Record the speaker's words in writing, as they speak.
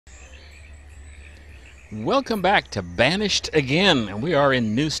Welcome back to Banished Again, and we are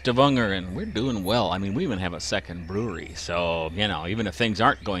in New Stavanger, and we're doing well. I mean, we even have a second brewery, so, you know, even if things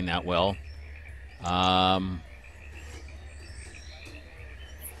aren't going that well,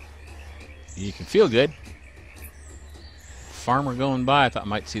 you can feel good. Farmer going by, I thought I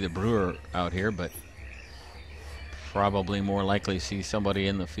might see the brewer out here, but probably more likely see somebody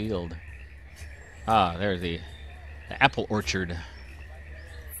in the field. Ah, there's the apple orchard.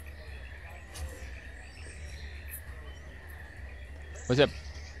 Was that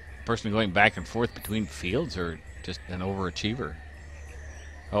person going back and forth between fields or just an overachiever?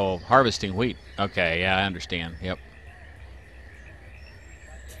 Oh, harvesting wheat. Okay, yeah, I understand. Yep.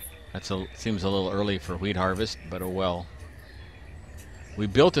 Seems a little early for wheat harvest, but oh well. We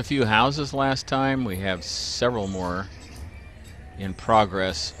built a few houses last time. We have several more in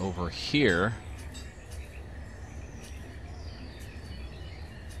progress over here.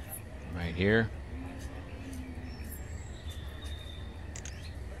 Right here.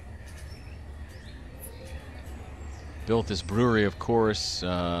 Built this brewery, of course.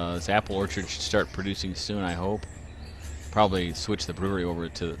 This apple orchard should start producing soon, I hope. Probably switch the brewery over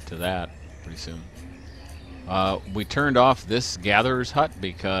to that pretty soon. We turned off this gatherer's hut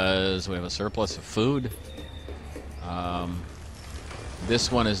because we have a surplus of food.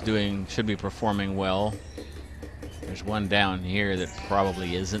 This one should be performing well. There's one down here that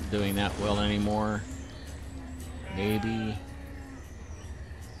probably isn't doing that well anymore. Maybe.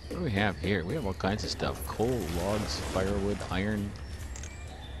 What do we have here? We have all kinds of stuff. Coal, logs, firewood, iron.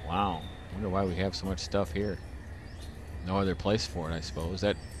 Wow. Wonder why we have so much stuff here. No other place for it, I suppose.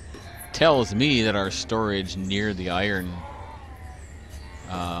 That tells me that our storage near the iron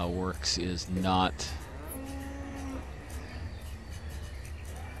works is not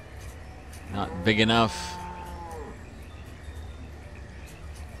big enough.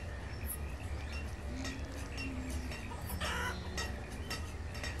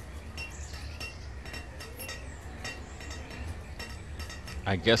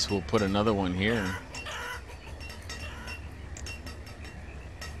 I guess we'll put another one here.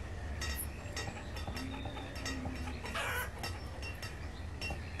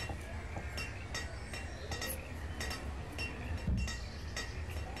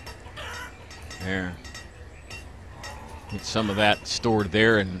 There. Get some of that stored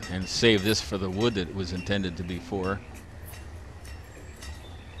there and save this for the wood that it was intended to be for.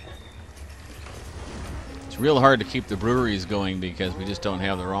 It's real hard to keep the breweries going because we just don't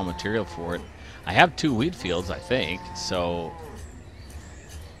have the raw material for it. I have 2 wheat fields, I think, so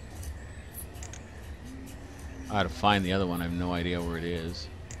I ought to find the other one. I have no idea where it is.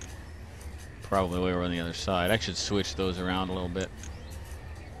 Probably way over on the other side. I should switch those around a little bit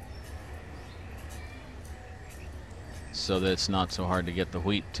so that it's not so hard to get the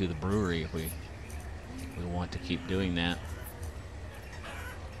wheat to the brewery if we want to keep doing that.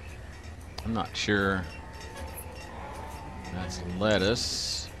 I'm not sure. That's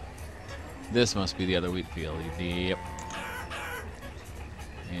lettuce. This must be the other wheat field. Yep.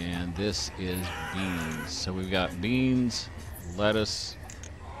 And this is beans. So we've got beans, lettuce,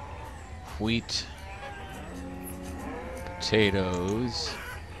 wheat, potatoes,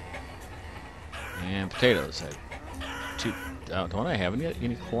 and potatoes. Don't I have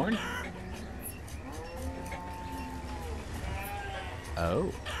any corn?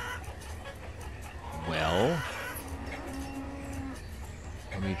 Oh. Well,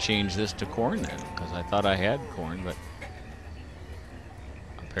 let me change this to corn then, because I thought I had corn, but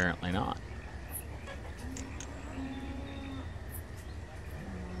apparently not.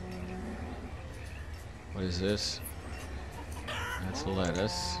 What is this? That's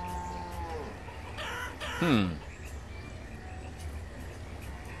lettuce.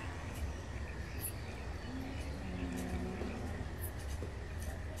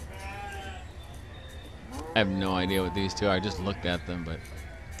 I have no idea what these two are. I just looked at them, but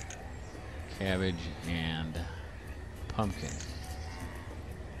cabbage and pumpkin.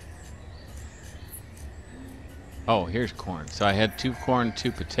 Oh, here's corn. So I had 2 corn,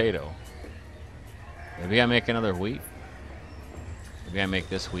 2 potato. Maybe I make another wheat. Maybe I make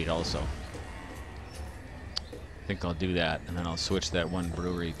this wheat also. I think I'll do that, and then I'll switch that one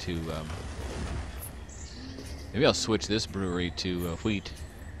brewery to. Maybe I'll switch this brewery to wheat.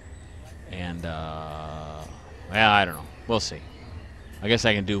 And well, I don't know. We'll see. I guess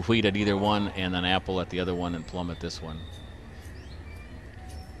I can do wheat at either one, and then apple at the other one, and plum at this one.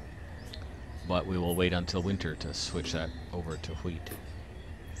 But we will wait until winter to switch that over to wheat.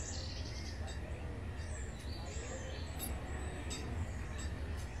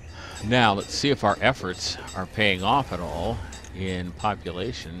 Now, let's see if our efforts are paying off at all in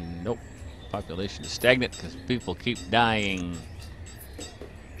population. Nope. Population is stagnant because people keep dying.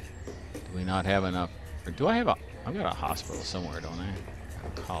 Do we not have enough? Or do I have a... I've got a hospital somewhere, don't I? A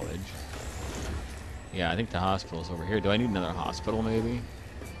college. Yeah, I think the hospital's over here. Do I need another hospital, maybe?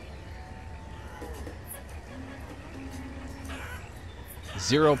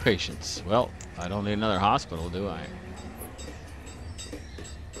 Zero patients. Well, I don't need another hospital, do I?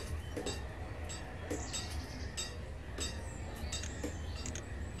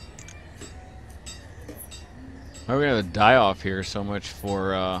 We're gonna die off here so much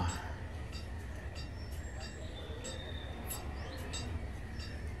for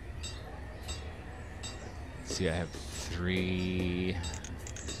let's see, I have 3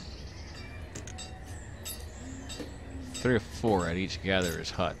 or 4 at each gatherer's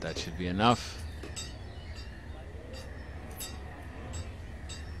hut. That should be enough.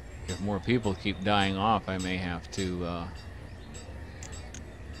 If more people keep dying off, I may have to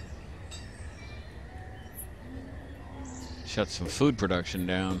shut some food production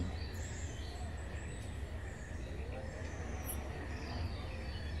down.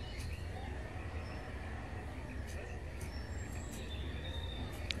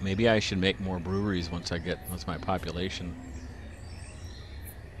 Maybe I should make more breweries once my population.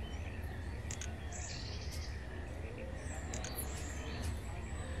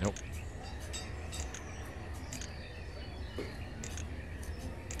 Nope.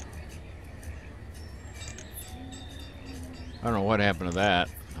 I don't know what happened to that.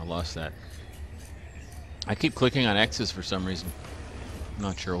 I lost that. I keep clicking on X's for some reason. I'm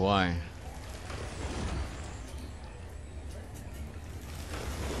not sure why.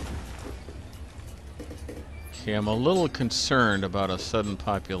 Okay, I'm a little concerned about a sudden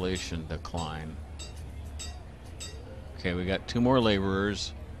population decline. Okay, we got 2 more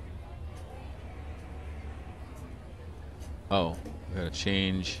laborers. Oh, we gotta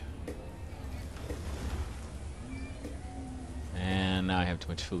change. And now I have too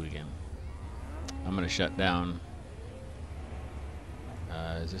much food again. I'm gonna shut down.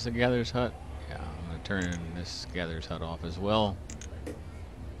 Is this a gatherer's hut? Yeah, I'm gonna turn this gatherer's hut off as well.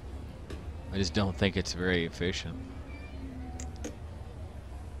 I just don't think it's very efficient.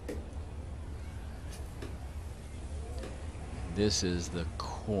 This is the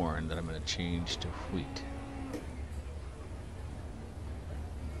corn that I'm going to change to wheat.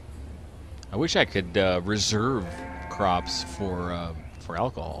 I wish I could reserve crops for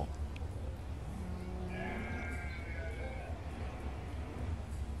alcohol.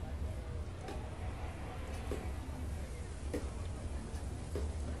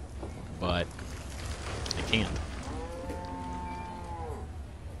 But I can't.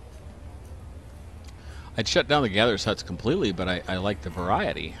 I'd shut down the gatherer's huts completely, but I like the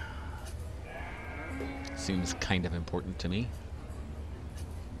variety. Seems kind of important to me.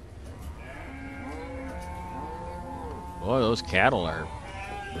 Boy, those cattle are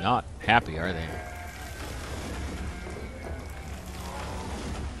not happy, are they?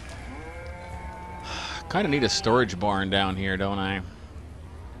 Kind of need a storage barn down here, don't I?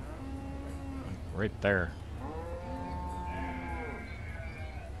 Right there.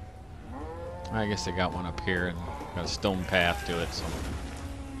 I guess they got one up here and got a stone path to it, so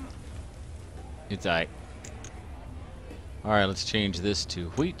it's alright. Alright, let's change this to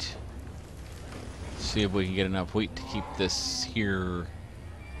wheat. See if we can get enough wheat to keep this here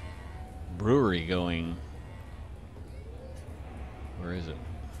brewery going. Where is it?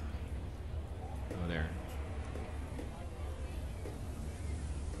 Oh, there.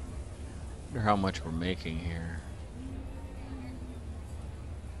 Wonder how much we're making here.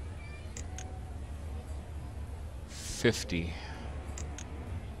 $50.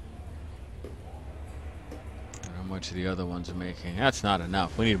 And how much the other ones are making? That's not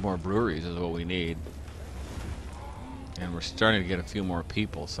enough. We need more breweries is what we need. And we're starting to get a few more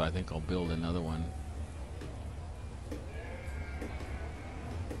people, so I think I'll build another one.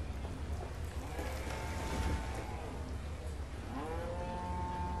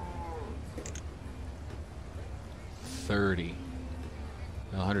 $30.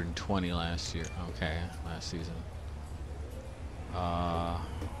 120 last year. Okay, last season. Do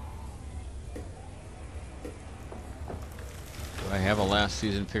I have a last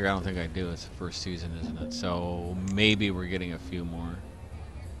season figure? I don't think I do. It's the first season, isn't it? So maybe we're getting a few more.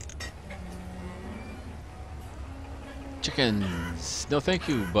 Chickens. No thank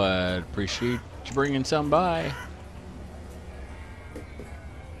you, but appreciate you bringing some by.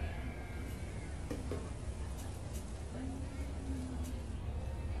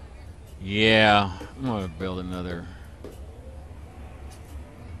 Yeah, I'm gonna build another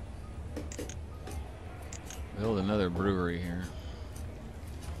brewery here.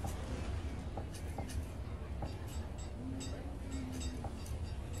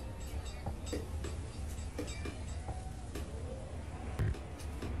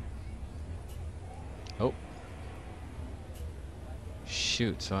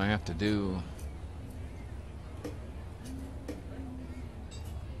 shoot, so I have to do...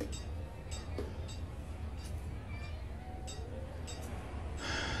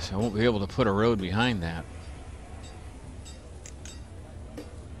 So I won't be able to put a road behind that.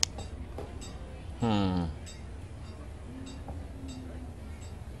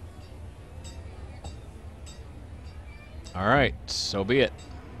 Alright, so be it.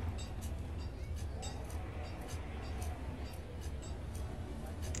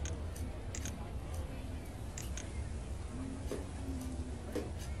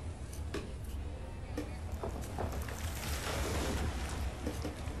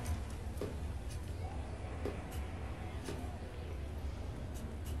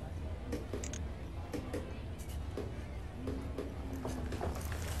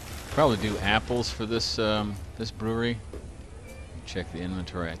 Probably do apples for this this brewery. Check the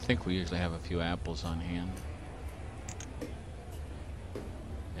inventory. I think we usually have a few apples on hand.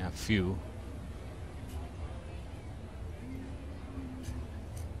 Yeah, a few.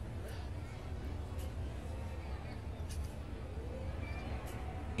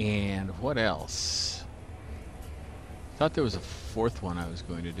 And what else? Thought there was a fourth one I was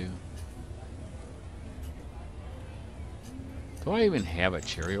going to do. Do I even have a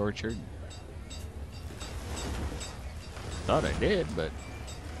cherry orchard? Thought I did, but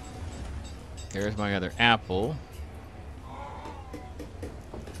there's my other apple.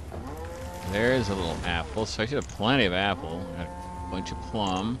 There's a little apple, so I should have plenty of apple. Got a bunch of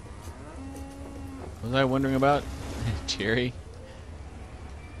plum. What was I wondering about? Cherry?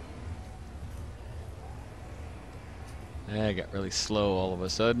 I got really slow all of a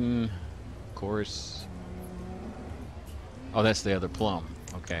sudden. Of course. Oh, that's the other plum.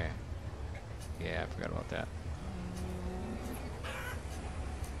 Okay. Yeah, I forgot about that.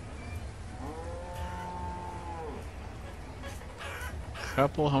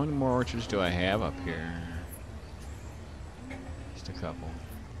 Couple. How many more orchards do I have up here? Just a couple.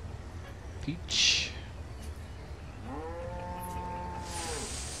 Peach.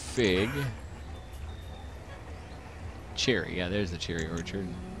 Fig. Cherry. Yeah, there's the cherry orchard.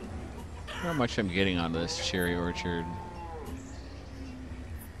 How much I'm getting on this cherry orchard.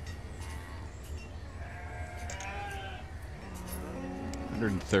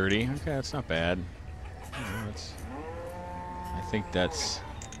 $130. Okay, that's not bad. I think that's...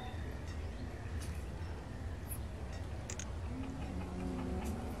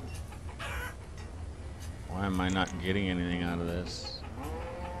 Why am I not getting anything out of this?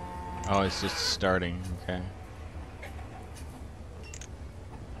 Oh, it's just starting. Okay.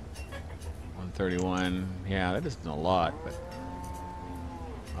 131. Yeah, that isn't a lot, but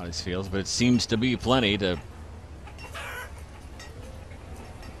all these fields, but it seems to be plenty to...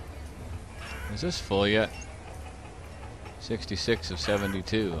 Is this full yet? 66 of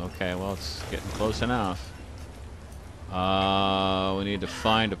 72. Okay, well, it's getting close enough. We need to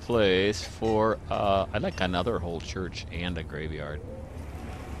find a place for... I'd like another whole church and a graveyard.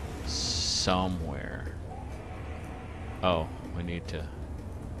 Somewhere. Oh, we need to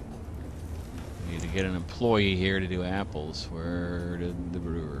get an employee here to do apples. Where did the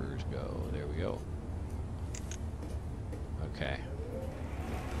brewers go? There we go. Okay.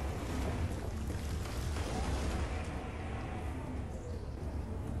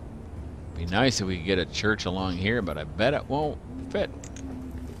 Be nice if we could get a church along here, but I bet it won't fit.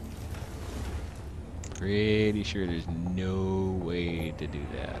 Pretty sure there's no way to do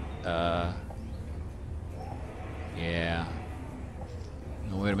that. Yeah.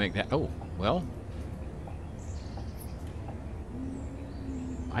 No way to make that. Oh, well.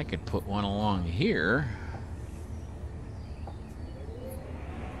 I could put one along here.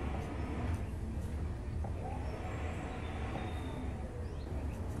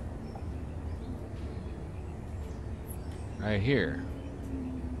 Right here.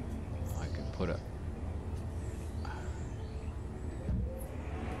 I could put a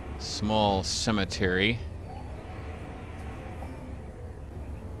small cemetery.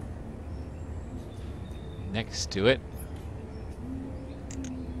 Next to it.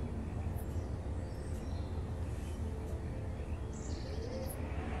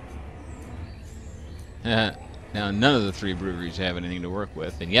 Now, none of the three breweries have anything to work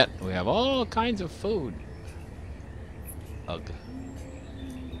with, and yet we have all kinds of food. Ugh.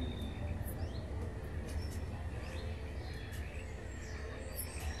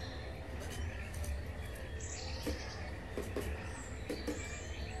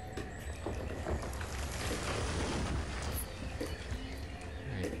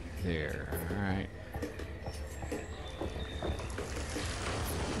 Right there, all right.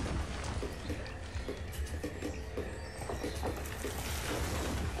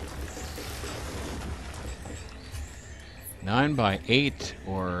 9 by 8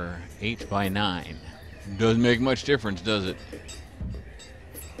 or 8 by 9. Doesn't make much difference, does it?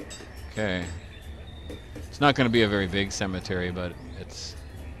 Okay. It's not going to be a very big cemetery, but it's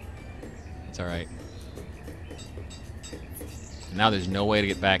all right. Now there's no way to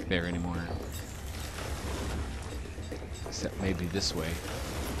get back there anymore. Except maybe this way.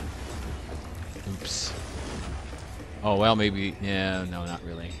 Oops. Oh, well, maybe... Yeah, no, not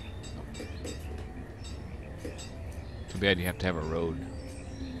really. Nope. Too bad you have to have a road.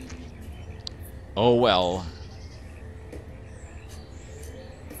 Oh, well.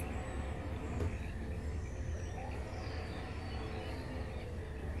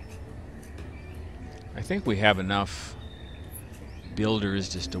 I think we have enough builders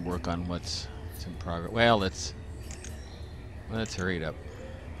just to work on what's in progress. Well, let's hurry it up.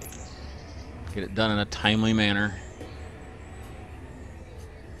 Get it done in a timely manner.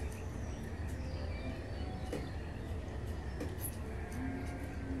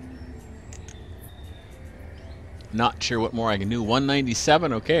 Not sure what more I can do.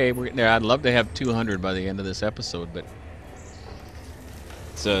 197, okay, we're getting there. I'd love to have 200 by the end of this episode, but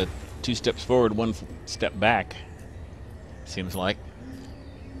it's 2 steps forward, 1 step back, seems like.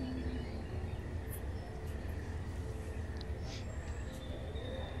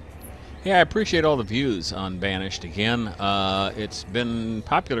 Yeah, I appreciate all the views on Banished Again. It's been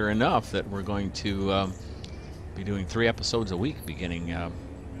popular enough that we're going to be doing 3 episodes a week beginning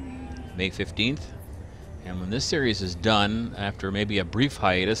May 15th. And when this series is done, after maybe a brief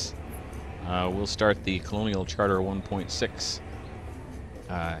hiatus, we'll start the Colonial Charter 1.6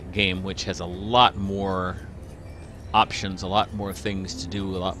 game, which has a lot more options, a lot more things to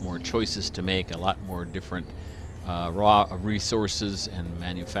do, a lot more choices to make, a lot more different raw resources and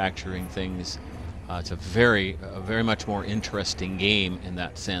manufacturing things. It's a very much more interesting game in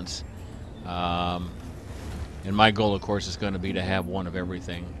that sense. And my goal, of course, is going to be to have one of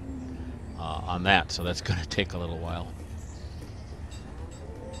everything on that, so that's going to take a little while.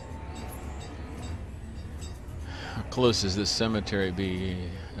 How close is this cemetery be?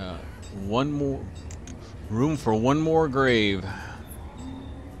 One more room for one more grave.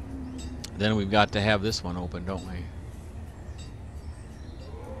 Then we've got to have this one open, don't we?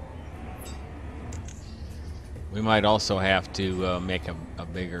 We might also have to make a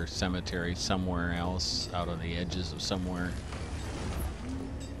bigger cemetery somewhere else, out on the edges of somewhere.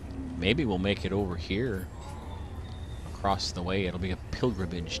 Maybe we'll make it over here, across the way. It'll be a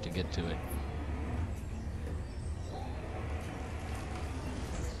pilgrimage to get to it.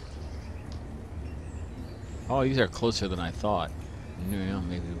 Oh, these are closer than I thought. No,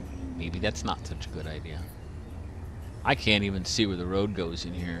 maybe that's not such a good idea. I can't even see where the road goes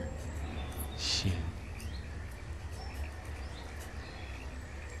in here. Shit.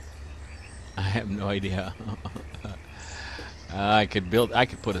 I have no idea. I could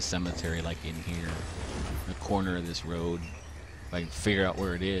put a cemetery like in here, the corner of this road, if I can figure out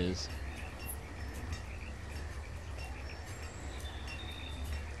where it is.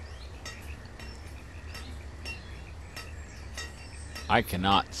 I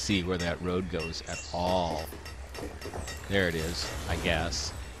cannot see where that road goes at all. There it is, I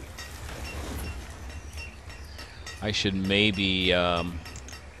guess. I should maybe,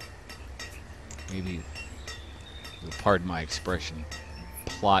 pardon my expression,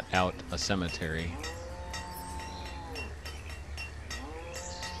 plot out a cemetery.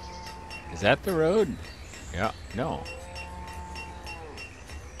 Is that the road? Yeah, no.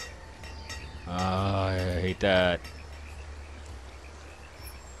 I hate that.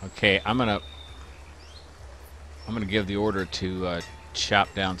 Okay, I'm gonna give the order to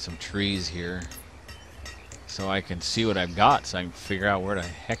chop down some trees here so I can see what I've got, so I can figure out where the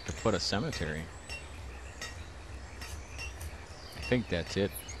heck to put a cemetery. I think that's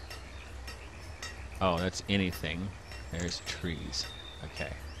it. Oh, that's anything. There's trees.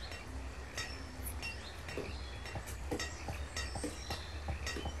 Okay.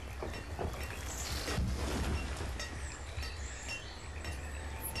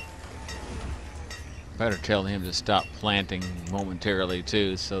 Better tell him to stop planting momentarily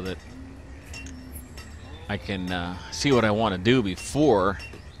too, so that I can see what I want to do before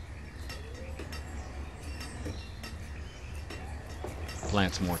I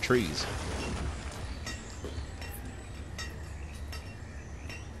plant some more trees.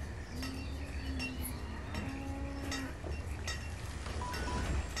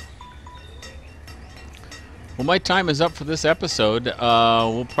 Well, my time is up for this episode.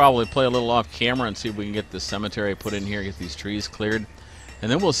 We'll probably play a little off camera and see if we can get the cemetery put in here, get these trees cleared. And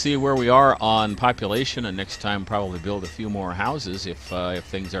then we'll see where we are on population, and next time probably build a few more houses if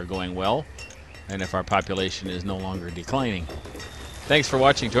things are going well. and if our population is no longer declining. Thanks for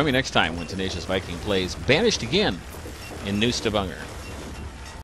watching. Join me next time when Tenacious Viking plays Banished Again in New Stavanger.